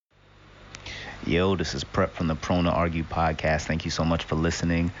Yo, this is Prep from the Prone to Argue podcast. Thank you so much for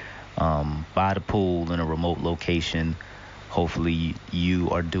listening. By the pool in a remote location. Hopefully you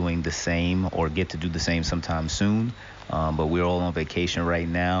are doing the same or get to do the same sometime soon. But we're all on vacation right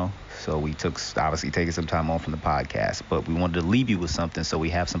now, so we obviously taking some time off from the podcast. But we wanted to leave you with something, so we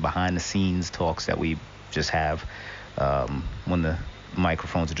have some behind the scenes talks that we just have when the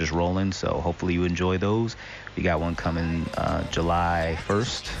microphones are just rolling. So hopefully you enjoy those. We got one coming July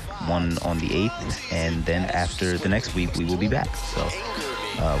 1st, one on the 8th, and then after the next week we will be back. So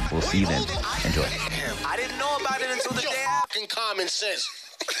we'll see you then. Enjoy. I didn't know about it until the day after. Common sense.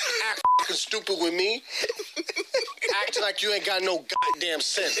 Act stupid with me. Acting like you ain't got no goddamn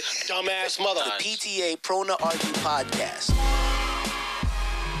sense. Dumbass mother. The PTA Prone to Argue podcast.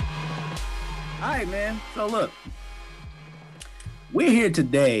 All right, man. So look, we're here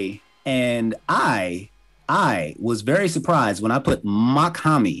today, and I was very surprised when I put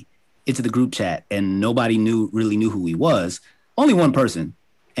Mach-Hommy into the group chat, and nobody really knew who he was. Only one person,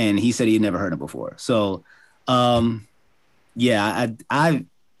 and he said he had never heard him before. So, yeah, I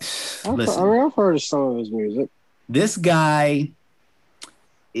listen. I've heard of some of his music. This guy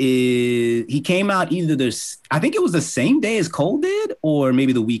he came out I think it was the same day as Cole did, or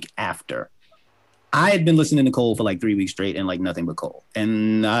maybe the week after. I had been listening to Cole for like 3 weeks straight and like nothing but Cole.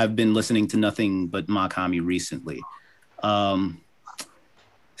 And I've been listening to nothing but Mach-Hommy recently. Let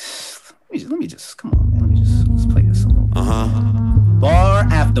me just, come on, man. Let's play this a little bit. Bar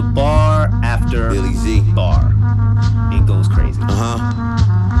after Billy Z. bar. It goes crazy. It's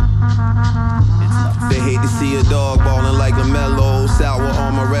nuts. They hate to see a dog ballin' like LaMelo. Sour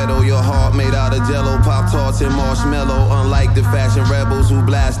amaretto, your heart made out of jello. Pop-Tarts and marshmallow. Unlike the fashion rebels who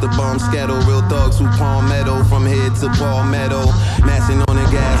blast the bomb skettle. Real thugs who palmetto from head to palmetto. Mashing on the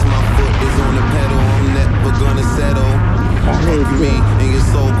gas, my foot is on the pedal. I'm never gonna settle. Fuck me in your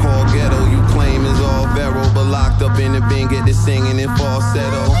so-called ghetto. You claim is all barrel, but locked up in the bin, get the singing in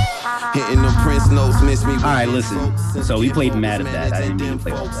falsetto. Hitting the Prince notes, miss me. All right, listen. So we played Mad at That. I didn't mean to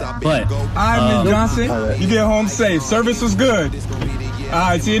play all that. But All right, Ms. Johnson, you get home safe. Service was good. All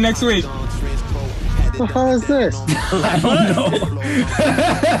right, see you next week. What the hell is this? I don't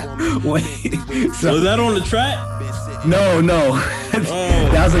know. Wait. So, Was that on the track? no.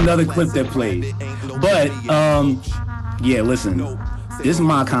 That was another clip that played. But yeah, listen. This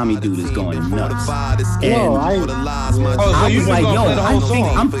Mach-Hommy dude is going nuts. And Yo, I was like,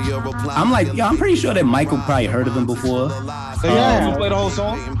 I'm like, yo, I'm pretty sure that Michael probably heard of him before. So you play the whole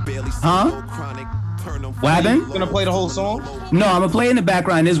song? Huh? What happened? You gonna play the whole song? No, I'm gonna play in the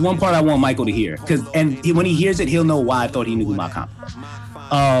background. There's one part I want Michael to hear, when he hears it, he'll know why I thought he knew who Mach-Hommy was.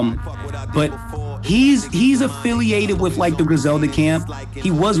 But he's affiliated with like the Griselda camp. He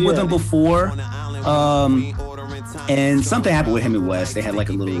was with them before. And something happened with him and West. They had like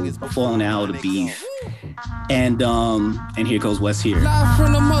a little falling out, a beef. And here goes West here. Live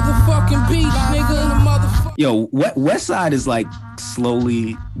from the motherfucking beach, nigga. Yo, West Side is like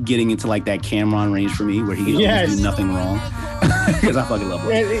slowly getting into like that Cameron range for me, where he can almost do nothing wrong. Because I fucking love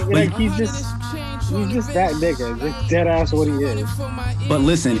him. Like he's just that nigga. Just dead ass what he is. But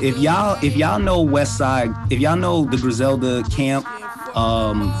listen, if y'all know West Side, if y'all know the Griselda camp,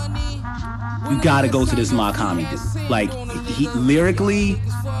 you gotta go to this Mach-Hommy dude. Like, he lyrically,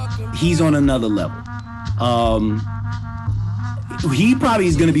 he's on another level. He probably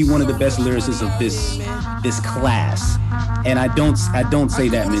is gonna be one of the best lyricists of this class, and I don't say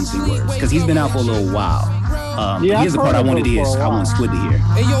that mincing words, because he's been out for a little while. Here's the part I wanted to hear. I want Squid to hear.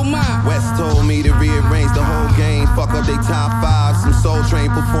 West told me to rearrange the whole game. Fuck up they top five. Some Soul Train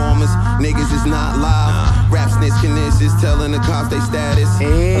performers. Niggas is not live. Rap snitch is telling the cops they status.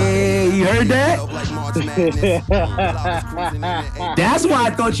 Hey, you heard that? That's why I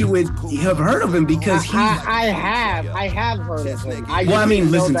thought you would have heard of him, because I have heard of him. I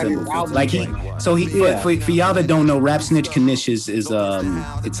mean, listen to him. Like for y'all that don't know, Rap Snitch Knishes is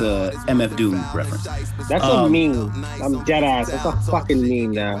it's a MF Doom reference. That's a meme. I'm dead ass. That's a fucking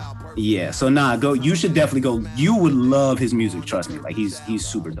meme now. Yeah. So go. You should definitely go. You would love his music. Trust me. Like he's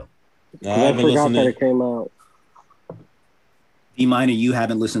super dope. I forgot that it came out. D-Minor, you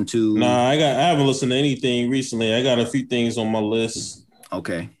haven't listened to? Nah, I haven't listened to anything recently. I got a few things on my list.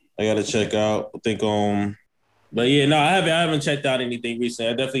 Okay. I gotta check out. I think but yeah, no, I haven't checked out anything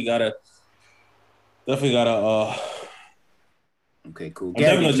recently. I definitely gotta Okay, cool. I'm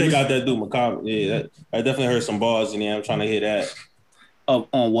definitely gonna check out that dude Mach-Hommy. Yeah, I definitely heard some bars in there. I'm trying to hear that.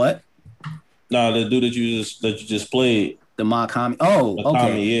 On what? No, the dude that you just played. The Mach-Hommy. Oh,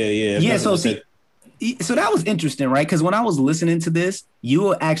 okay. Yeah. So that was interesting, right? Because when I was listening to this, you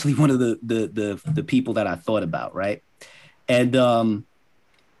were actually one of the people that I thought about, right? And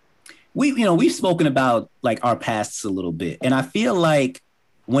we've spoken about like our pasts a little bit, and I feel like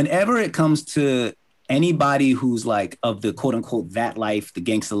whenever it comes to anybody who's like of the quote unquote that life, the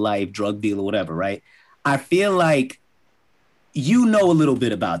gangster life, drug dealer, whatever, right? I feel like you know a little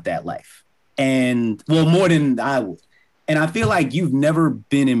bit about that life, and well, more than I would. And I feel like you've never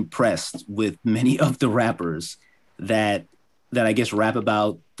been impressed with many of the rappers that I guess rap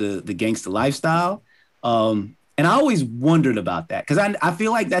about the gangster lifestyle. And I always wondered about that because I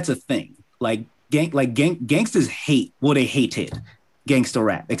feel like that's a thing. Like gangsters hated gangster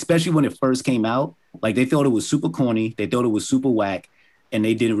rap, especially when it first came out. Like they thought it was super corny, they thought it was super whack, and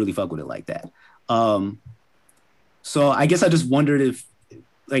they didn't really fuck with it like that. So I guess I just wondered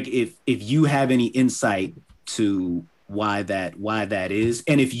if you have any insight to why that is,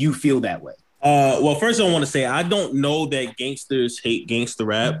 and if you feel that way. Well, first I want to say I don't know that gangsters hate gangster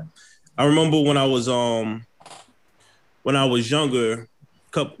rap. I remember when I was younger,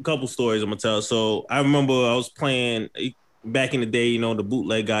 couple stories I'm gonna tell. So I remember I was playing back in the day. You know, the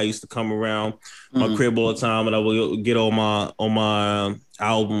bootleg guy used to come around my crib all the time, and I would get all my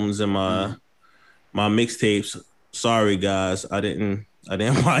albums and my mixtapes. Sorry, guys, I didn't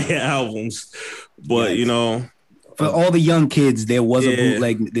buy your albums, but you know. For all the young kids, there was a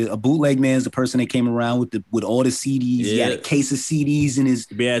bootleg. A bootleg man is the person that came around with all the CDs. He had a case of CDs in his.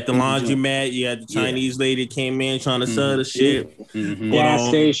 Be at the laundromat. You had the Chinese lady came in trying to sell the shit. Gas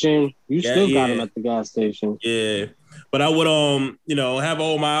station. You still got them at the gas station. Yeah, but I would have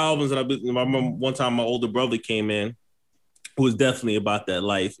all my albums. And I remember one time my older brother came in, who was definitely about that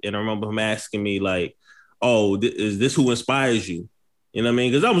life, and I remember him asking me like, "Oh, is this who inspires you?" You know what I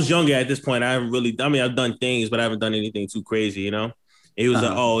mean? Because I was younger at this point. I've done things, but I haven't done anything too crazy, you know? And he was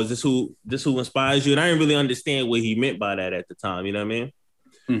like, "Oh, is this who inspires you?" And I didn't really understand what he meant by that at the time. You know what I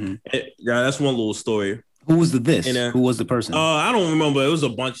mean? Yeah, that's one little story. Who was who was the person? I don't remember. It was a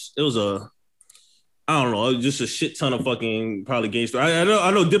bunch. It was I don't know, just a shit ton of fucking probably gangster. I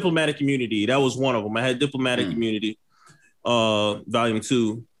know Diplomatic Community. That was one of them. I had Diplomatic Community, Volume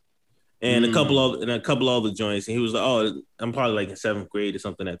 2. And a couple other joints, and he was like, "Oh, I'm probably like in 7th grade or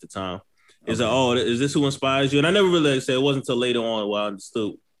something at the time." He's like, "Oh, is this who inspires you?" And I never really said it wasn't until later on where I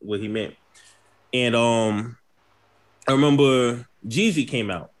understood what he meant. And I remember Jeezy came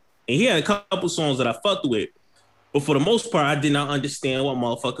out, and he had a couple songs that I fucked with, but for the most part, I did not understand what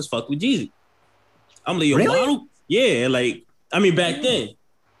motherfuckers fucked with Jeezy. I'm like, yo, really? Yeah, like back then,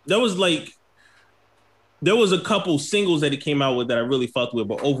 there was a couple singles that he came out with that I really fucked with,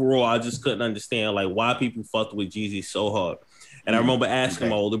 but overall, I just couldn't understand like why people fucked with Jeezy so hard. And I remember asking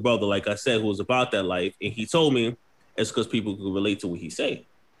my older brother, like I said, who was about that life, and he told me it's because people could relate to what he say.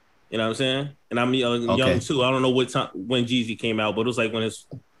 You know what I'm saying? And I'm young too. I don't know what time when Jeezy came out, but it was like when his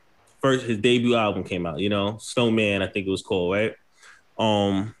debut album came out. You know, Snowman, I think it was called, right?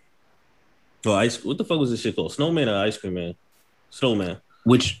 What the fuck was this shit called? Snowman or Ice Cream Man? Snowman.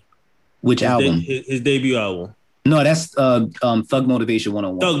 Which album? His debut album. No, that's Thug Motivation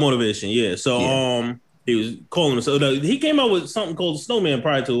 101. Thug Motivation, yeah. So he was calling him. So he came out with something called Snowman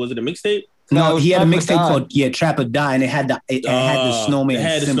prior to it. Was it a mixtape? No, he had a mixtape called Trap or Die, and it had the snowman. It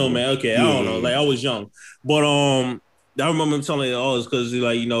had the snowman. Okay, I don't know. Like I was young, but I remember him telling me, "Oh, it's because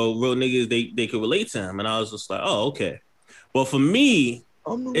like real niggas they could relate to him," and I was just like, "Oh, okay." But for me,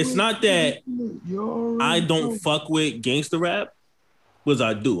 it's not that I don't fuck with gangster rap. Was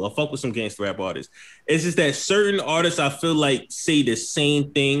I do. I fuck with some gangster rap artists. It's just that certain artists I feel like say the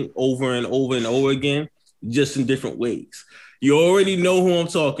same thing over and over and over again, just in different ways. You already know who I'm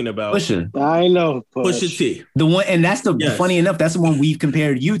talking about. Pusha. I know. Pusha T. The one, and that's funny enough, that's the one we've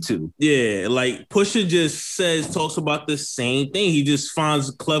compared you to. Yeah, like Pusha just talks about the same thing. He just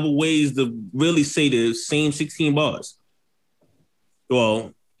finds clever ways to really say the same 16 bars.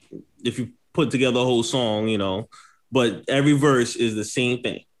 Well, if you put together a whole song, but every verse is the same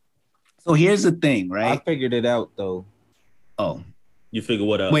thing. So here's the thing, right? I figured it out though. Oh. You figure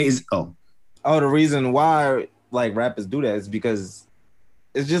what out? Wait, the reason why like rappers do that is because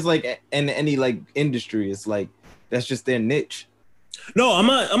it's just like in any like industry, it's like that's just their niche. No, I'm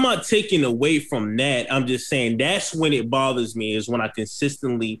not taking away from that. I'm just saying that's when it bothers me is when I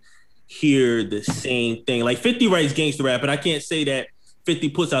consistently hear the same thing. Like 50 writes gangster rap, and I can't say that 50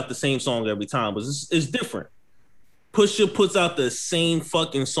 puts out the same song every time, but it's different. Pusha puts out the same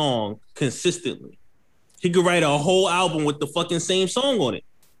fucking song consistently. He could write a whole album with the fucking same song on it.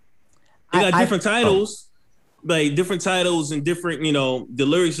 He got different titles, like different titles and different, the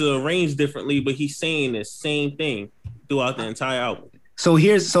lyrics are arranged differently, but he's saying the same thing throughout the entire album. So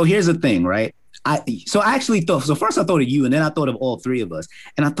here's the thing, right? First I thought of you, and then I thought of all three of us,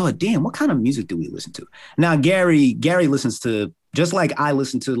 and I thought, damn, what kind of music do we listen to? Now Gary listens to Just like I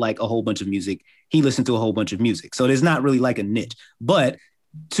listen to like a whole bunch of music, he listened to a whole bunch of music. So there's not really like a niche. But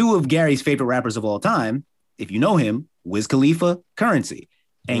two of Gary's favorite rappers of all time, if you know him, Wiz Khalifa, Currency.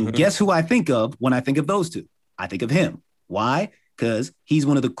 And guess who I think of when I think of those two? I think of him. Why? Because he's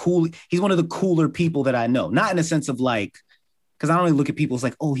one of the cooler people that I know. Not in a sense of like, because I don't really look at people as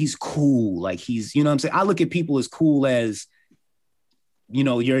like, oh, he's cool. Like he's, you know what I'm saying? I look at people as cool as, you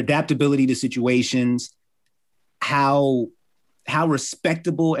know, your adaptability to situations, how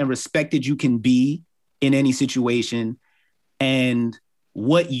respectable and respected you can be in any situation, and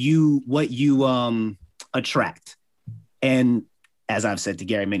what you attract. And as I've said to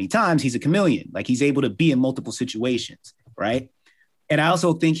Gary many times, he's a chameleon. Like he's able to be in multiple situations, right? And I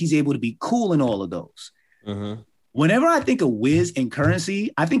also think he's able to be cool in all of those. Whenever I think of Wiz and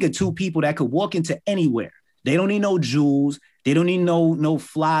Currency, I think of two people that could walk into anywhere. They don't need no jewels. They don't need no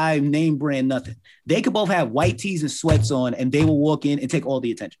fly name brand, nothing. They could both have white tees and sweats on, and they will walk in and take all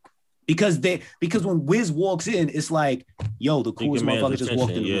the attention. Because when Wiz walks in, it's like, yo, the coolest motherfucker just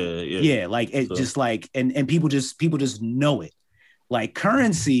walked in the room. Yeah, like it just like, and people just know it. Like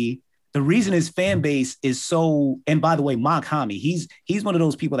Currency, the reason his fan base is so, and by the way, Mock Hami, he's one of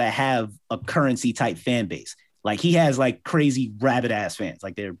those people that have a Currency type fan base. Like he has like crazy rabid ass fans,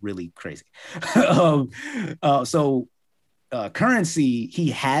 like they're really crazy. Currency, he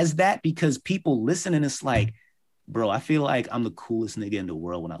has that because people listen and it's like, bro, I feel like I'm the coolest nigga in the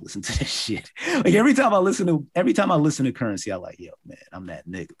world when I listen to this shit. Like every time I listen to Currency, I'm like, yo, man, I'm that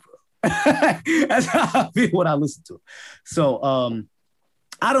nigga, bro. That's how I feel when I listen to him. So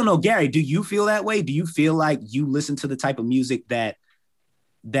I don't know, Gary, do you feel that way? Do you feel like you listen to the type of music that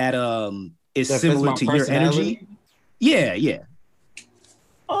is similar to your energy? Yeah. Yeah,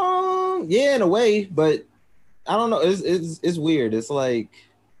 in a way, but I don't know. It's weird. It's like,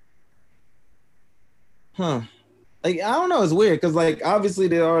 like I don't know. It's weird because like obviously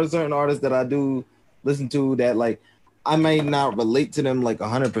there are certain artists that I do listen to that like I may not relate to them like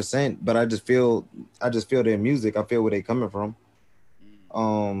 100%, but I just feel their music. I feel where they're coming from.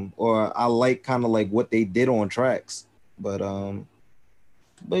 Or I like kind of like what they did on tracks, but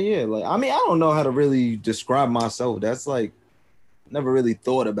yeah, like I mean I don't know how to really describe myself. That's like never really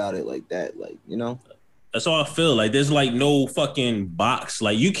thought about it like that. Like you know. That's all I feel. Like there's like no fucking box.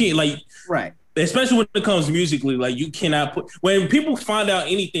 Like you can't like right. Especially when it comes musically, like you cannot put. When people find out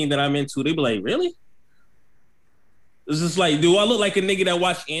anything that I'm into, they be like, "Really?" It's just like, do I look like a nigga that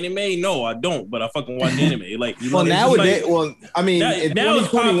watch anime? No, I don't. But I fucking watch anime. Like, well, nowadays, like, well, I mean, now it's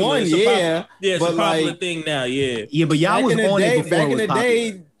popular. Yeah, it's a popular thing now. Yeah, yeah, but y'all was on it before. Back in the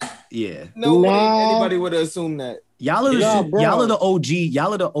day, yeah, anybody would assume that. Y'all are the OG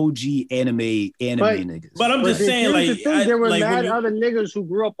anime niggas. But I'm just saying, like, there were mad other niggas who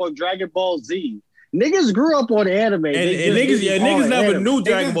grew up on Dragon Ball Z. Niggas grew up on anime, and niggas never knew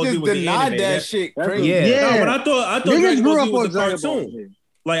Dragon Ball Z was the anime. That shit crazy. Yeah. No, but I thought Dragon Ball Z was a cartoon.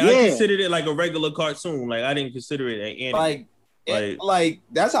 Like I considered it like a regular cartoon. Like I didn't consider it an anime. Like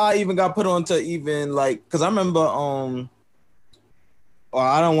that's how I even got put on to even like because I remember well,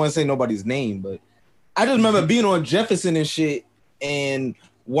 I don't want to say nobody's name, but I just remember being on Jefferson and shit and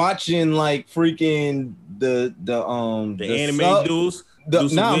watching like freaking the anime dudes. I'm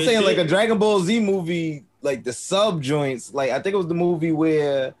saying like a Dragon Ball Z movie, like the sub joints. Like I think it was the movie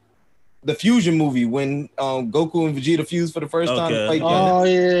where the fusion movie when Goku and Vegeta fused for the first time to fight. Oh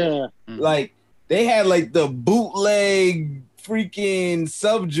yeah, like they had like the bootleg freaking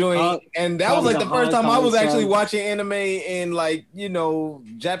sub joint, and that was like the first time I was actually watching anime in like you know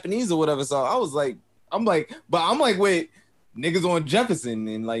Japanese or whatever. So I was like. I'm like, wait, niggas on Jefferson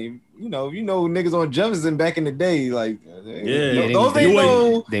and like, you know, niggas on Jefferson back in the day, like, they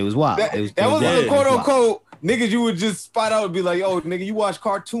was wild. That was like quote unquote niggas you would just spot out and be like, oh, nigga, you watch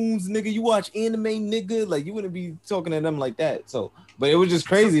cartoons, nigga, you watch anime, nigga, like you wouldn't be talking to them like that. So, but it was just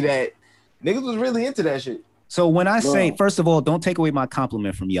crazy that niggas was really into that shit. So when I say, first of all, don't take away my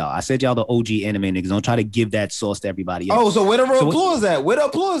compliment from y'all. I said y'all the OG anime niggas. Don't try to give that sauce to everybody else. Oh, so where the applause at? Where the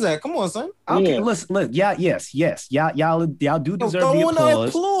applause at? Come on, son. Okay, listen, look, yes. Y'all do deserve the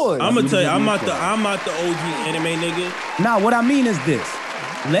applause. I'm gonna tell you, I'm not the OG anime nigga. Now, what I mean is this.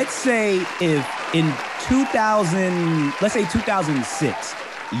 Let's say if in 2006,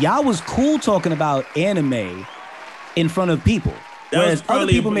 y'all was cool talking about anime in front of people. Whereas other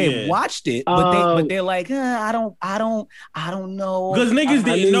people may have watched it, but they're like, I don't know. Because niggas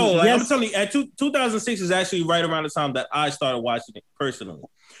didn't know. Like, I'm telling you, 2006 is actually right around the time that I started watching it personally.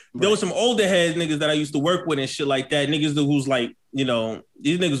 There was some older head niggas that I used to work with and shit like that. Niggas who's like, you know,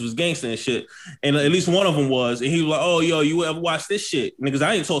 these niggas was gangster and shit. And at least one of them was. And he was like, oh, yo, you ever watch this shit? Niggas,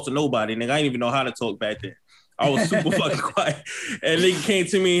 I ain't talk to nobody. Nigga, I didn't even know how to talk back then. I was super fucking quiet. And nigga came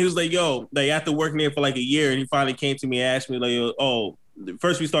to me. He was like, yo, like after working there for like a year, and he finally came to me and asked me like, oh,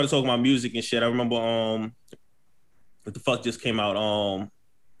 first we started talking about music and shit. I remember what the fuck just came out?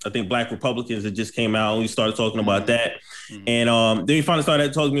 I think Black Republicans had just came out and we started talking about that. And then he finally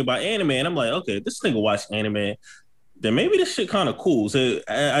started talking to me about anime. And I'm like, okay, this nigga watch anime. Then maybe this shit kind of cool. So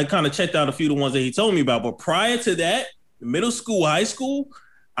I kind of checked out a few of the ones that he told me about. But prior to that, middle school, high school,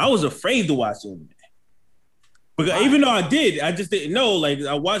 I was afraid to watch anime. Because even though I just didn't know. Like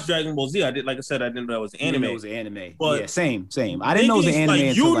I watched Dragon Ball Z. I did, like I said, I didn't know it was anime. You didn't know it was anime. But yeah, same. I didn't know it was anime.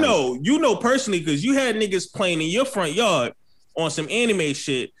 Like, you know personally, because you had niggas playing in your front yard on some anime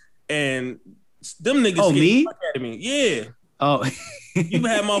shit, and them niggas me? At me. Yeah. Oh. You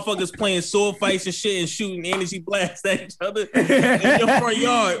had motherfuckers playing sword fights and shit and shooting energy blasts at each other in your front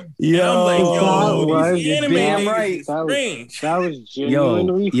yard. Yo, and I'm like, these anime damn right. Is strange. That was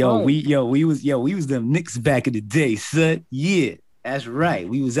genuinely fun. we was them Knicks back in the day, son. Yeah, that's right.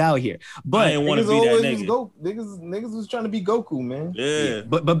 We was out here. But I didn't want to be that nigga. Niggas was trying to be Goku, man. Yeah.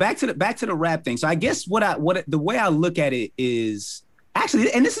 But back to the rap thing. So I guess the way I look at it is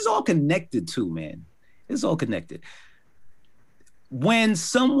actually, and this is all connected too, man. It's all connected. When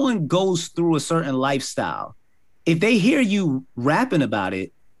someone goes through a certain lifestyle, if they hear you rapping about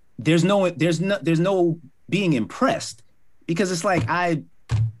it, there's no being impressed, because it's like,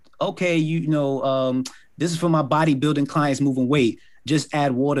 this is for my bodybuilding clients moving weight. Just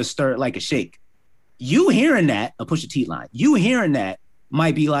add water, stir it like a shake. You hearing that, a Pusha T line, you hearing that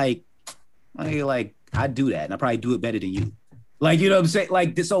might be like, I do that and I probably do it better than you. Like, you know what I'm saying?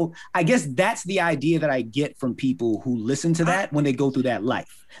 Like, so I guess that's the idea that I get from people who listen to that when they go through that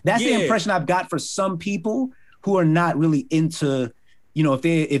life. That's the impression I've got for some people who are not really into,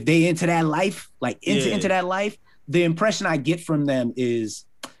 if they into that life, into that life, the impression I get from them is,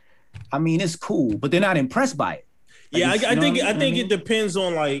 I mean, it's cool, but they're not impressed by it. Like, I think it depends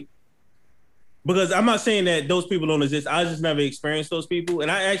on, like, because I'm not saying that those people don't exist. I just never experienced those people.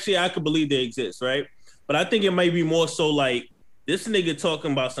 And I could believe they exist, right? But I think it might be more so like, this nigga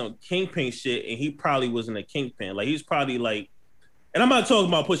talking about some kingpin shit, and he probably wasn't a kingpin. Like, he's probably like, and I'm not talking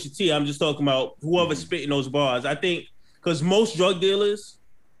about Pusha T. I'm just talking about whoever's spitting those bars. I think because most drug dealers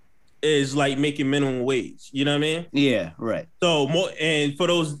is like making minimum wage. You know what I mean? Yeah, right. So and for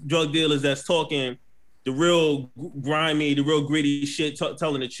those drug dealers that's talking the real grimy, the real gritty shit,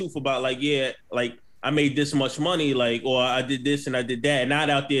 telling the truth about like, yeah, like I made this much money, like, or I did this and I did that.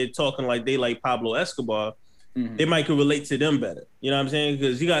 Not out there talking like they like Pablo Escobar. They might could relate to them better. You know what I'm saying?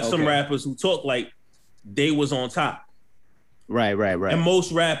 Because you got some rappers who talk like they was on top. Right. And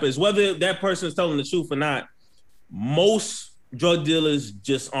most rappers, whether that person is telling the truth or not, most drug dealers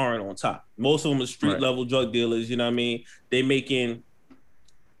just aren't on top. Most of them are street level drug dealers. You know what I mean? They making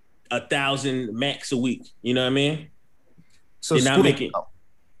 1,000 max a week. You know what I mean? So they're not making.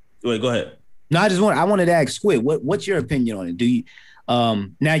 Wait, go ahead. No, I wanted to ask Squid, what's your opinion on it? Do you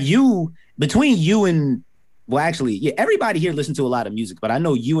now between you and, well, actually, yeah, everybody here listens to a lot of music, but I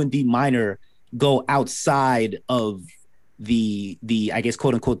know you and D Minor go outside of the I guess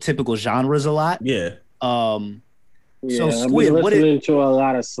quote unquote typical genres a lot. Yeah. So Squid, I've been listening to a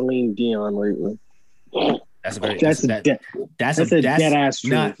lot of Celine Dion lately. That's a dead ass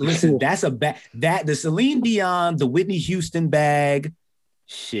truth. Nah, listen, the Celine Dion, the Whitney Houston bag.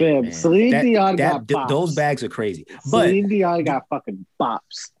 Shit, man. Celine Dion got bops. Those bags are crazy. Celine Dion got fucking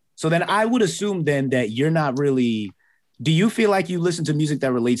bops. So then I would assume then that you're not really. Do you feel like you listen to music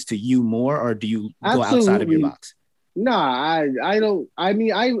that relates to you more, or do you go outside of your box? Nah, I don't. I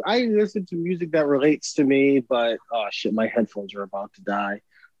mean, I listen to music that relates to me, but oh shit, my headphones are about to die.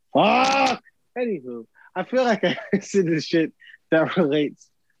 Fuck. Anywho, I feel like I listen to shit that relates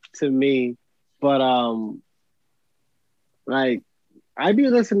to me, but like I be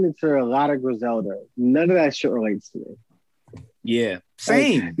listening to a lot of Griselda. None of that shit relates to me. Yeah,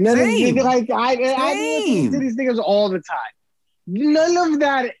 same. I be listening to these niggas all the time. None of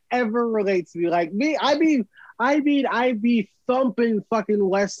that ever relates to me. Like me, I be thumping fucking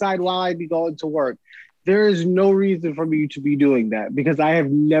West Side while I be going to work. There is no reason for me to be doing that because I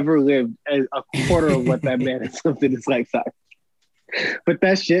have never lived a quarter of what that man is something is like that. But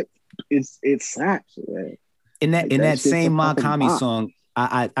that shit, it slaps, man. In that same Makami song,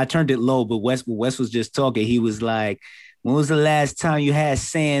 I turned it low, but Wes was just talking. He was like, when was the last time you had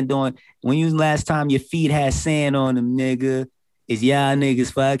sand on? When was the last time your feet had sand on them, nigga? Is y'all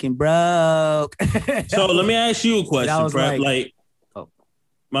niggas fucking broke? So let me ask you a question, Prep.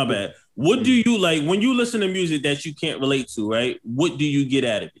 My bad. What do you like when you listen to music that you can't relate to, right? What do you get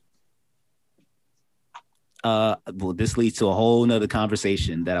out of it? Well, this leads to a whole nother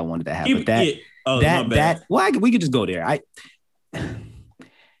conversation that I wanted to have. Well, we could just go there.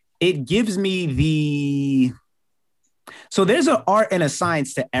 It gives me so there's an art and a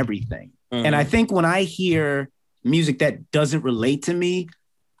science to everything. Mm-hmm. And I think when I hear music that doesn't relate to me,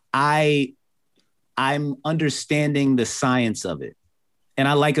 I'm understanding the science of it. And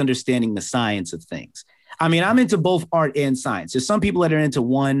I like understanding the science of things. I mean, I'm into both art and science. There's some people that are into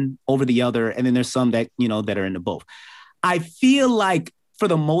one over the other, and then there's some that, that are into both. I feel like for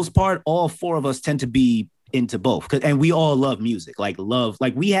the most part, all four of us tend to be into both. And we all love music, like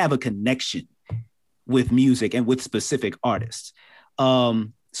we have a connection with music and with specific artists.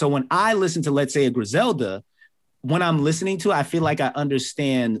 So when I listen to, let's say, a Griselda, when I'm listening to it, I feel like I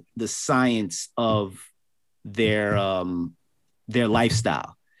understand the science of their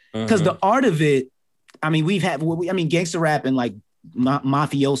lifestyle. Because the art of it, I mean, gangster rap and like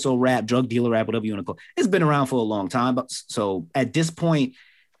mafioso rap, drug dealer rap, whatever you want to call it, it's been around for a long time. So at this point,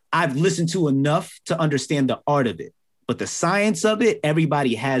 I've listened to enough to understand the art of it. But the science of it,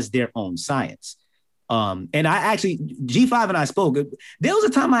 everybody has their own science. And I actually, G5 and I spoke. There was a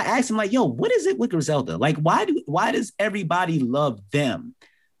time I asked him, like, yo, what is it with Griselda? Like, why does everybody love them?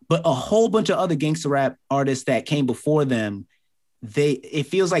 But a whole bunch of other gangster rap artists that came before them, it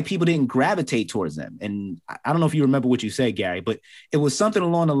feels like people didn't gravitate towards them. And I don't know if you remember what you said, Gary, but it was something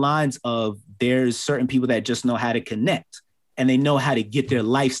along the lines of there's certain people that just know how to connect and they know how to get their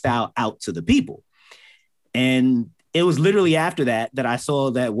lifestyle out to the people. And it was literally after that I saw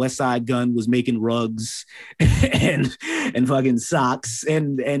that Westside Gunn was making rugs and fucking socks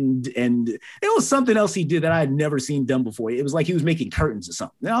and it was something else he did that I had never seen done before. It was like he was making curtains or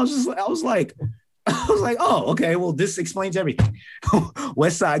something. And I was like, oh, okay, well, this explains everything.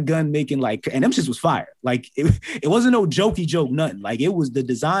 Westside Gunn making like, and them shits was fire. Like it wasn't no jokey joke, nothing. Like it was, the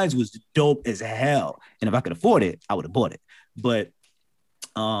designs was dope as hell. And if I could afford it, I would have bought it. But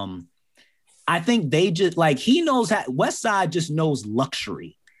I think they just like, he knows how, Westside just knows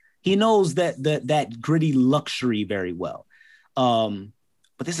luxury. He knows that gritty luxury very well.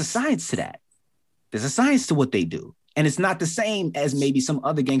 But there's a science to that. There's a science to what they do. And it's not the same as maybe some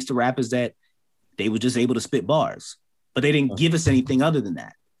other gangster rappers that they were just able to spit bars, but they didn't give us anything other than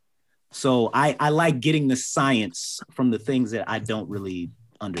that. So I like getting the science from the things that I don't really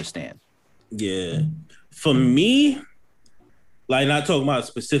understand. Yeah. For me, like, not talking about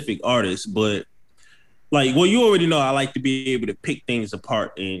specific artists, but like, well, you already know I like to be able to pick things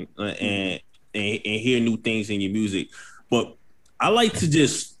apart and hear new things in your music. But I like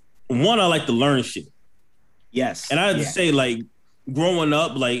to I like to learn shit. Yes. And I have to say, like, growing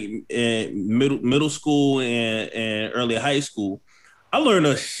up, like in middle school and early high school, I learned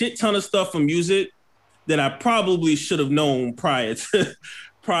a shit ton of stuff from music that I probably should have known prior to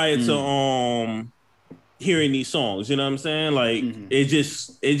hearing these songs. You know what I'm saying? Like it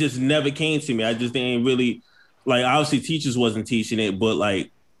just never came to me. I just didn't really, like, obviously teachers wasn't teaching it, but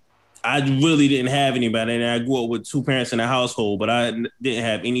like I really didn't have anybody. And I grew up with two parents in a household, but I didn't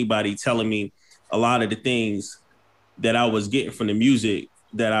have anybody telling me a lot of the things that I was getting from the music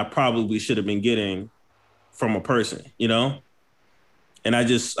that I probably should have been getting from a person, you know? And I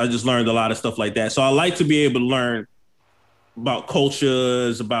just learned a lot of stuff like that. So I like to be able to learn about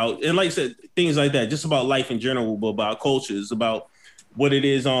cultures, and like I said, things like that, just about life in general, but about cultures, about what it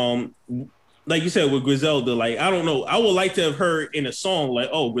is. Like you said, with Griselda, like, I don't know. I would like to have heard in a song, like,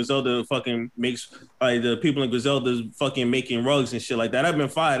 oh, Griselda fucking makes, like, the people in Griselda's fucking making rugs and shit like that. I've been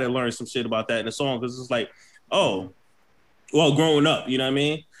fired to learn some shit about that in a song, because it's like, oh, well, growing up, you know what I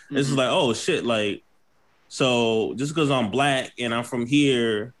mean? It's just like, oh, shit, like, so just because I'm black and I'm from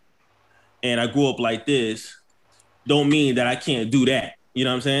here and I grew up like this, don't mean that I can't do that. You know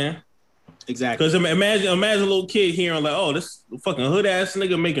what I'm saying? Exactly. Because imagine a little kid hearing like, oh, this fucking hood ass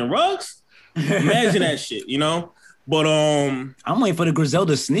nigga making rugs. Imagine that shit, you know? But I'm waiting for the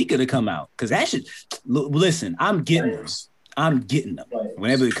Griselda sneaker to come out, because that shit. Listen, I'm getting them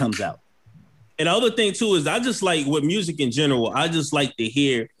whenever it comes out. And the other thing too is I just like, with music in general, I just like to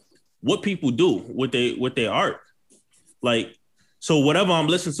hear what people do with their art. Like, so whatever I'm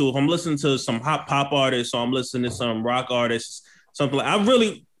listening to, if I'm listening to some pop artists or I'm listening to some rock artists, something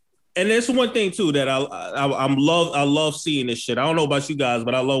like, and there's one thing too that I love seeing this shit. I don't know about you guys,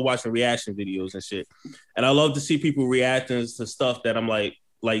 but I love watching reaction videos and shit. And I love to see people reacting to stuff that I'm like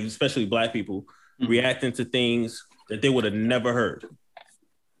especially black people reacting to things that they would have never heard.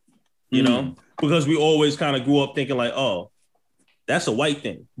 You know, because we always kind of grew up thinking like, oh, that's a white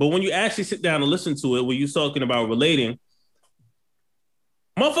thing. But when you actually sit down and listen to it, when you're talking about relating,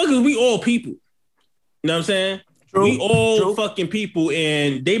 motherfuckers, we all people. You know what I'm saying? True, we all fucking people,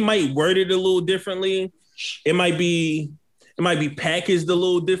 and they might word it a little differently. It might be packaged a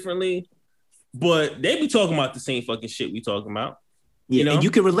little differently, but they be talking about the same fucking shit we talking about. Yeah, You know? and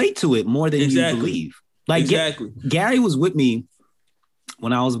you can relate to it more than Exactly. you believe. Like Exactly. Gary was with me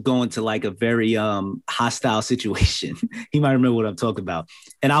when I was going to like a very hostile situation. He might remember what I'm talking about.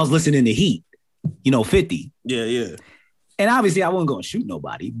 And I was listening to Heat, 50. Yeah. And obviously I wasn't going to shoot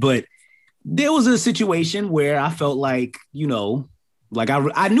nobody, but there was a situation where I felt like, like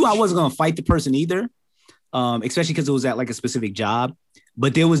I knew I wasn't going to fight the person either, especially because it was at like a specific job.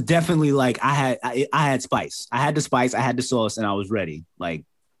 But there was definitely like I had spice. I had the spice, I had the sauce, and I was ready. Like,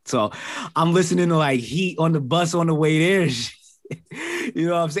 so I'm listening to like Heat on the bus on the way there. You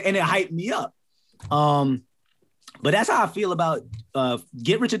know what I'm saying? And it hyped me up. But that's how I feel about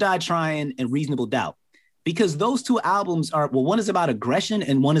Get Rich or Die Trying and Reasonable Doubt. Because those two albums are, one is about aggression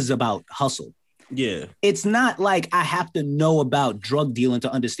and one is about hustle. Yeah. It's not like I have to know about drug dealing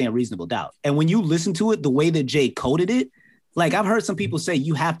to understand Reasonable Doubt. And when you listen to it, the way that Jay coded it, like I've heard some people say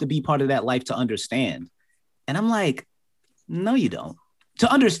you have to be part of that life to understand. And I'm like, no, you don't.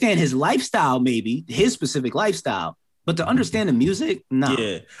 To understand his lifestyle, maybe his specific lifestyle, but to understand the music, no.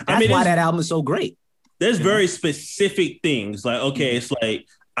 Yeah. That's why that album is so great. There's very specific things. Like, okay, it's like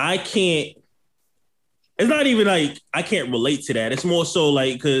it's not even like I can't relate to that. It's more so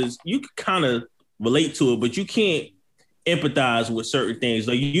like, because you can kind of relate to it, but you can't empathize with certain things.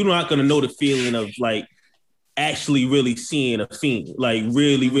 Like, you're not going to know the feeling of like actually really seeing a fiend, like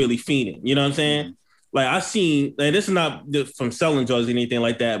really, really fiending. You know what I'm saying? Like, I've seen, like, this is not from selling drugs or anything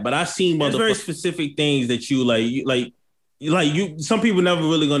like that, but I've seen very specific things that some people never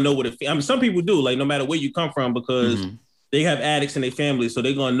really gonna know what it. I mean, some people do, like, no matter where you come from, because they have addicts in their family, so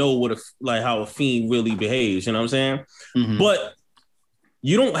they're gonna know how a fiend really behaves. You know what I'm saying? Mm-hmm. But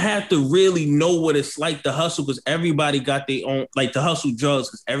you don't have to really know what it's like to hustle, because everybody got their own, like, to hustle drugs,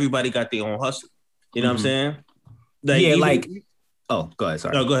 because everybody got their own hustle. You know what I'm saying? Like, oh, go ahead.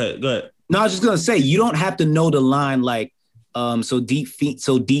 Sorry. No, go ahead. No, I was just gonna say, you don't have to know the line like, so deep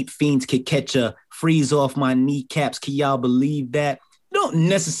fiends could catch a freeze off my kneecaps. Can y'all believe that? You don't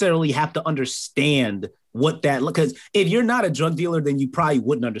necessarily have to understand what that, because if you're not a drug dealer, then you probably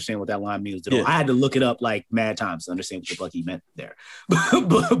wouldn't understand what that line means at all. I had to look it up like mad times to understand what the fuck he meant there.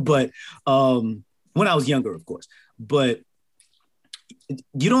 but when I was younger, of course. But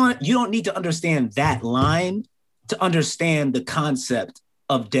you don't need to understand that line to understand the concept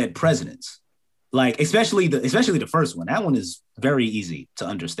of dead presidents. Like, especially the first one. That one is very easy to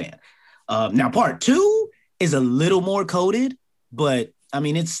understand. Now, part 2 is a little more coded, but I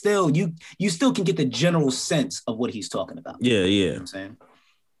mean, it's still, you still can get the general sense of what he's talking about. Yeah. You know what I'm saying?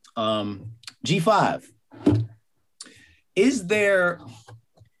 G5. Is there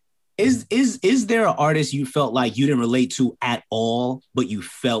an artist you felt like you didn't relate to at all, but you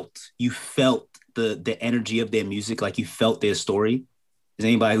felt the energy of their music, like you felt their story? Is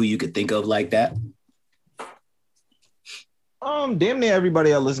anybody who you could think of like that? Damn near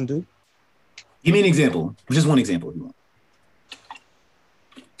everybody I listen to. Give me an example. Just one example if you want.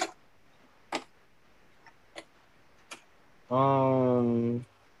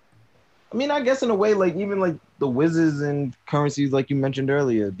 I mean, I guess in a way, like even like the Wizzes and Currencies, like you mentioned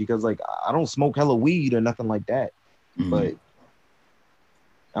earlier, because like I don't smoke hella weed or nothing like that. But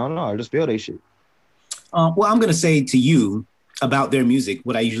I don't know. I just feel they shit. Well, I'm gonna say to you about their music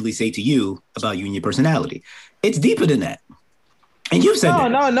what I usually say to you about you and your personality. It's deeper than that. And you've said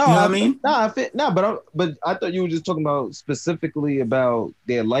that. No. You know what I mean? But I thought you were just talking about specifically about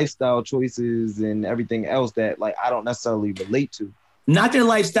their lifestyle choices and everything else that like I don't necessarily relate to. Not their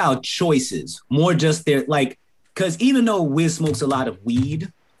lifestyle choices, more just their like, because even though Wiz smokes a lot of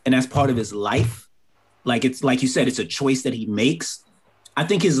weed and that's part of his life, like it's like you said, it's a choice that he makes. I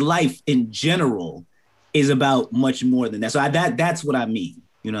think his life in general is about much more than that. So that's what I mean.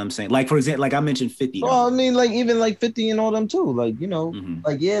 You know what I'm saying? Like, for example, like I mentioned 50. Well, I mean, like even like 50 and all them too. Like, you know,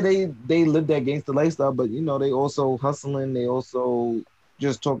 like, yeah, they live that gangster lifestyle, but you know, they also hustling. They also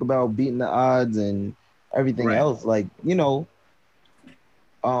just talk about beating the odds and everything else. Like, you know,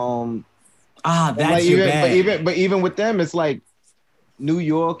 that's like your bad. But even with them, it's like New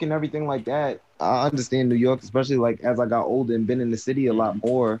York and everything like that. I understand New York, especially like as I got older and been in the city a lot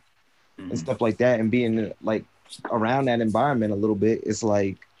more and stuff like that, and being like around that environment a little bit. It's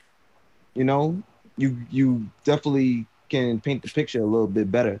like, you know, you definitely can paint the picture a little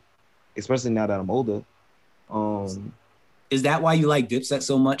bit better, especially now that I'm older. Is that why you like Dipset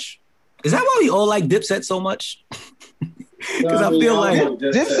so much? Is that why we all like Dipset so much? Because I feel like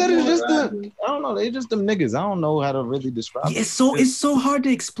Dipset is just I don't know, they just them niggas. I don't know how to really describe it. It's so hard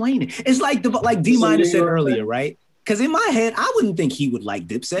to explain it. It's like D Minor said earlier, right? Because in my head, I wouldn't think he would like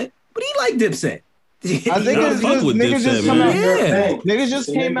Dipset, but he liked Dipset. I think it's just niggas just come out. Niggas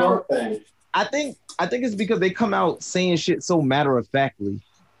just came out. I think it's because they come out saying shit so matter of factly.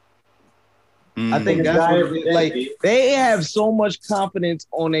 I think that's what, like, they have so much confidence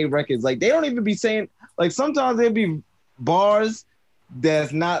on their records. Like, they don't even be saying, like, sometimes there be bars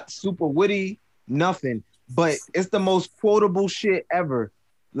that's not super witty, nothing, but it's the most quotable shit ever.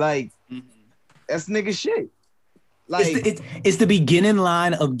 Like, that's nigga shit. Like, it's the beginning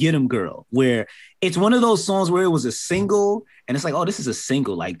line of Get 'Em Girl, where it's one of those songs where it was a single, and it's like, oh, this is a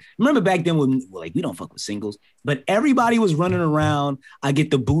single. Like, remember back then when, like, we don't fuck with singles, but everybody was running around. I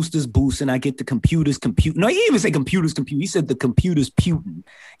get the boosters boosting, I get the computers compute. No, he didn't even say computers compute. He said the computers putin'.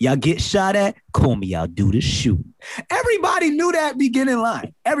 Y'all get shot at, call me, I'll do the shooting. Everybody knew that beginning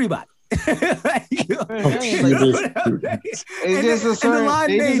line. Everybody. It's just a certain, the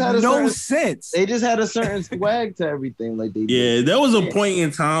line made no certain, sense. They just had a certain swag to everything. Like, they yeah, there was a point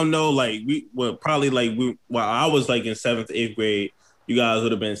in time though, like we were probably like I was like in 7th, 8th grade. You guys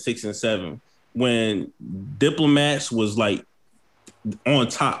would have been 6 and 7 when Diplomats was like on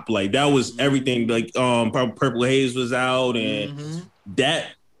top. Like, that was everything. Like, Purple Haze was out, and that.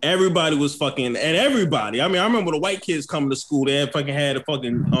 Everybody was fucking, and everybody. I mean, I remember the white kids coming to school. They had a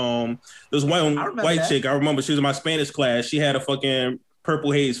fucking this white chick. I remember she was in my Spanish class. She had a fucking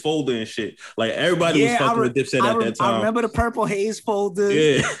Purple Haze folder and shit. Like, everybody was fucking with Dipset at that time. I remember the Purple Haze folder.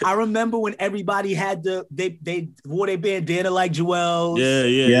 Yeah. I remember when everybody had they wore their bandana like Joel's.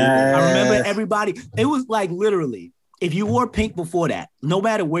 Yeah. I remember everybody. It was like, literally, if you wore pink before that, no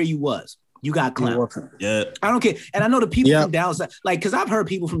matter where you was, you got clowned. Yeah. I don't care. And I know the people from down south, like, because I've heard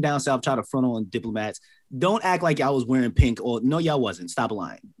people from down south try to front on Diplomats. Don't act like y'all was wearing pink, or no, y'all wasn't. Stop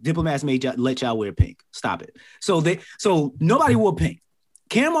lying. Diplomats made y'all let y'all wear pink. Stop it. So nobody wore pink.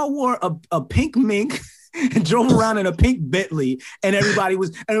 Cameron wore a pink mink and drove around in a pink Bentley, and everybody was,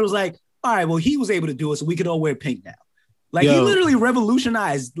 and it was like, all right, well, he was able to do it, so we could all wear pink now. Like, he literally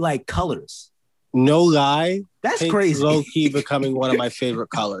revolutionized like colors. No lie. That's Pink's crazy. Low-key becoming one of my favorite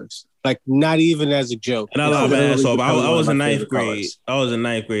colors. Like, not even as a joke. And I love ass off. I was in 9th grade. I was in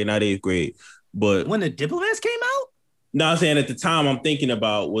 9th grade, not 8th grade. But when the Diplomats came out? No, I'm saying at the time I'm thinking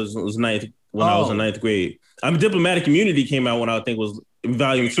about was 9th when I was in 9th grade. I mean, Diplomatic Community came out when I think was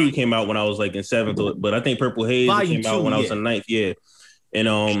Volume 2 came out when I was like in 7th, but I think Purple Haze came out when I was in 9th. Yeah.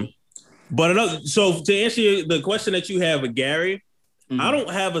 And but so to answer the question that you have with Gary, I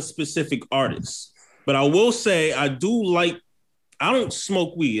don't have a specific artist, but I will say I don't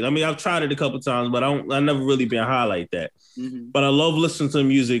smoke weed. I mean, I've tried it a couple times, but I've never really been high like that. But I love listening to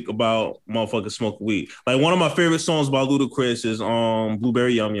music about motherfuckers smoking weed. Like, one of my favorite songs by Ludacris is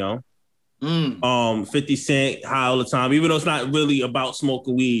Blueberry Yum Yum. 50 Cent, High All the Time, even though it's not really about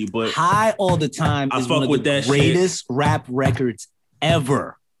smoking weed, but High All the Time is one of the greatest rap records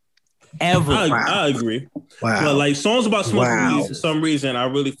ever. I agree. Wow. But like, songs about smoking weed, for some reason, I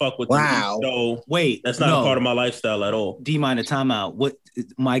really fuck with them. So wait, that's not a part of my lifestyle at all. D-minor timeout. What,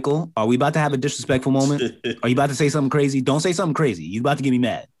 Michael? Are we about to have a disrespectful moment? Are you about to say something crazy? Don't say something crazy. You about to get me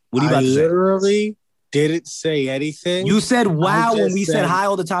mad. What are you about to say? I literally didn't say anything. You said wow when we said High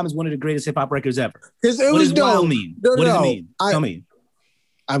All the Time is one of the greatest hip hop records ever. What does wow mean? What does it mean? Tell me.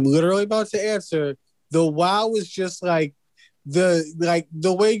 I'm literally about to answer. The wow was just like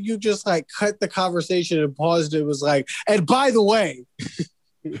the way you just like cut the conversation and paused it was like, and by the way,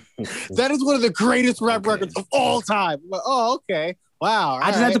 that is one of the greatest rap records of all time. I'm like, oh, okay. Wow.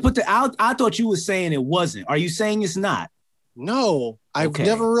 I just had to put I thought you were saying it wasn't. Are you saying it's not? No, I've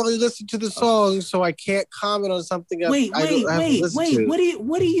never really listened to the song, so I can't comment on something. Wait. What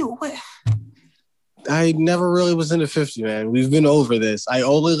do you? I never really was into 50, man. We've been over this. I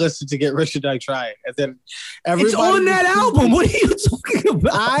only listened to Get Rich or Die Trying. And then it's on that album. What are you talking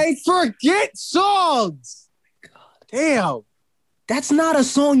about? I forget songs. God damn. That's not a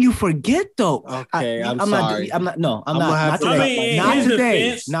song you forget, though. Okay, I'm sorry. Not today.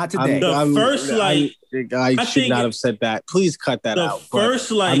 Not today. I should not have said that. Please cut that out. The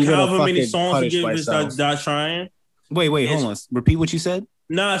first, like, however many songs to Get Rich or Die Trying. Wait, hold on. Repeat what you said.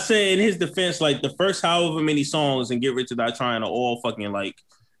 No, I said in his defense, like, the first however many songs in Get Rich or Die Trying are all fucking like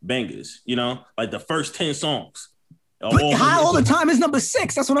bangers, you know? Like the first 10 songs. High All the Time is number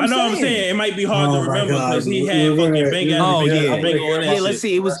 6. That's what I'm saying. I know what I'm saying. It might be hard to remember because he had fucking banger. Oh, yeah. Let's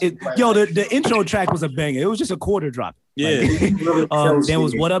see. The intro track was a banger. It was just a quarter drop. Yeah. There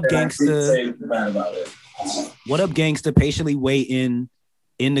was What Up Gangsta. What Up Gangsta, Patiently Waiting,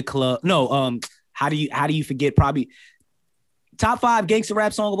 In the Club. No, how do you forget probably top 5 gangster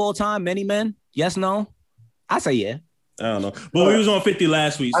rap song of all time, Many Men? Yes, no? I say yeah. I don't know. But we was on 50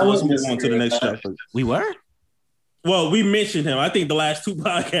 last week, so let's move on to the next track. We were? Well, we mentioned him. I think the last 2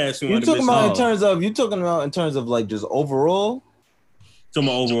 podcasts. You're talking about in terms of like just overall? Talking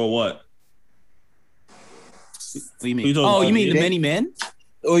about overall what? What do you mean? Oh, you mean the Many Men?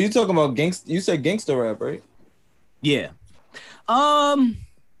 Oh, you talking about gangster? You said gangster rap, right? Yeah.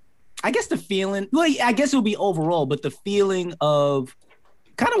 I guess the feeling. Well, I guess it would be overall, but the feeling of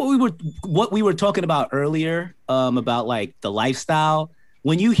kind of what we were talking about earlier, about like the lifestyle.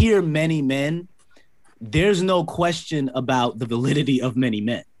 When you hear Many Men, there's no question about the validity of Many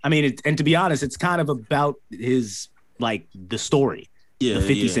Men. I mean, and to be honest, it's kind of about his like the story, the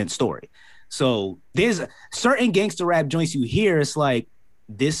 50 Cent story. So there's certain gangster rap joints you hear. It's like,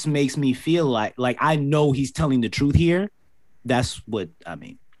 this makes me feel like I know he's telling the truth here. That's what I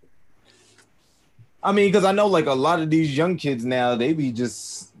mean. I mean, because I know like a lot of these young kids now, they be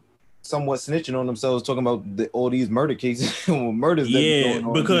just somewhat snitching on themselves, talking about all these murder cases or murders. Yeah,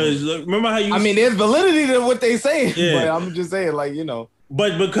 because remember how you? I mean, there's validity to what they say, but I'm just saying, like, you know.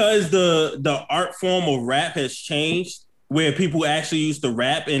 But because the art form of rap has changed, where people actually used to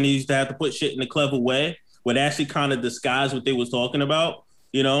rap and they used to have to put shit in a clever way, would actually kind of disguise what they was talking about.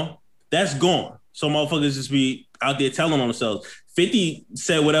 You know, that's gone. So motherfuckers just be out there telling on themselves. 50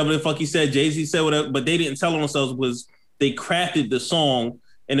 said whatever the fuck he said. Jay-Z said whatever, but they didn't tell on themselves. Was they crafted the song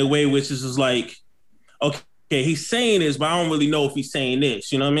in a way which is just like, okay, he's saying this, but I don't really know if he's saying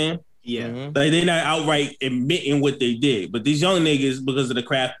this. You know what I mean? Yeah. Like they're not outright admitting what they did. But these young niggas, because of the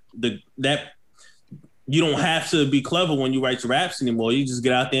craft, that you don't have to be clever when you write your raps anymore. You just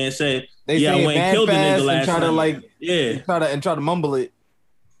get out there and say, I went and killed the nigga last night. Try to mumble it.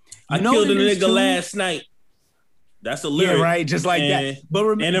 I killed a nigga last night. That's a lyric. Yeah, right. Just like that. But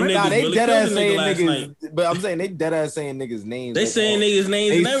remember, they really dead ass saying niggas. But I'm saying they dead ass saying niggas' names. They saying niggas'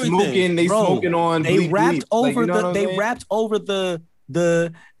 names and everything. Smoking on. They rapped over they rapped over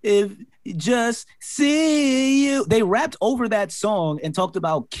the if just see you. They rapped over that song and talked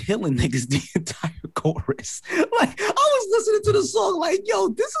about killing niggas the entire chorus. Like I was listening to the song, like, yo,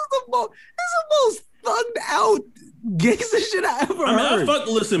 this is the most thugged out gangster shit I ever heard.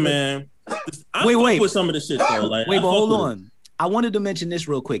 Listen, man. Wait. With some of the shit though. Like, but hold on. I wanted to mention this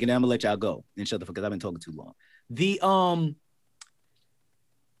real quick, and then I'm gonna let y'all go and shut the fuck, because I've been talking too long.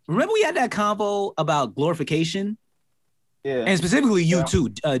 Remember we had that convo about glorification? Yeah. And specifically you too,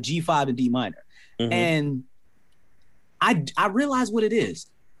 G5 and D minor. Mm-hmm. And I realized what it is.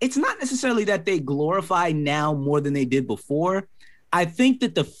 It's not necessarily that they glorify now more than they did before. I think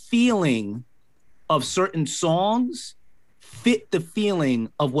that the feeling of certain songs fit the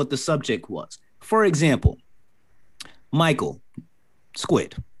feeling of what the subject was. For example, Michael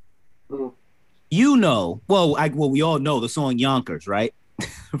Squid. Mm-hmm. You know, we all know the song Yonkers, right?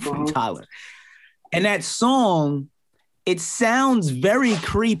 From Tyler. And that song, it sounds very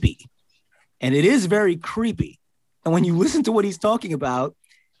creepy. And it is very creepy. And when you listen to what he's talking about,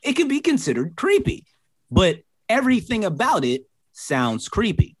 it can be considered creepy. But everything about it sounds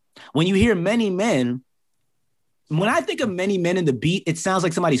creepy. When you hear Many Men, when I think of Many Men in the beat, it sounds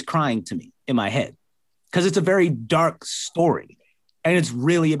like somebody's crying to me in my head. Because it's a very dark story. And it's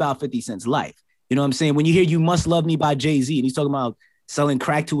really about 50 Cent's life. You know what I'm saying? When you hear You Must Love Me by Jay-Z, and he's talking about selling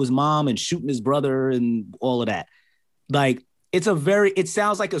crack to his mom and shooting his brother and all of that. Like, it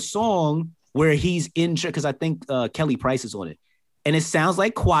sounds like a song where he's in, because I think Kelly Price is on it. And it sounds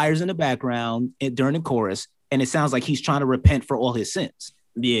like choirs in the background during the chorus. And it sounds like he's trying to repent for all his sins.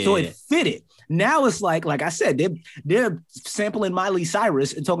 Yeah. So it fitted. Now it's like I said, they're sampling Miley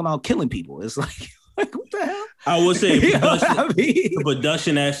Cyrus and talking about killing people. It's like what the hell? I would say the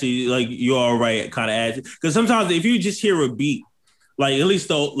production actually, like, you're all right, kind of adds. Because sometimes if you just hear a beat, like at least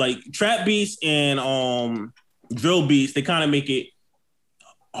though, like trap beats and drill beats, they kind of make it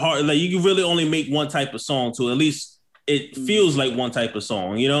hard. Like you can really only make one type of song to, at least it feels like one type of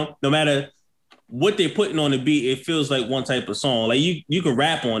song, you know? No matter what they're putting on the beat, it feels like one type of song. Like you can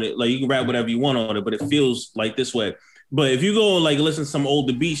rap on it, like you can rap whatever you want on it, but it feels like this way. But if you go like listen to some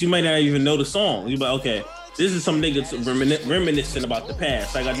older beats, you might not even know the song. You're like, okay, this is some niggas reminiscing about the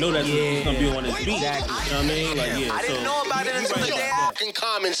past. Like I know that's what's gonna be on this beat. Exactly. You know what I mean? Like yeah. I didn't know about it until the day fucking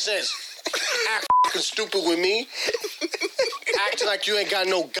common sense. Act fucking stupid with me. Acting like you ain't got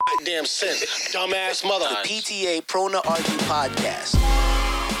no goddamn sense. Dumbass mother. The PTA Prona Argue Podcast.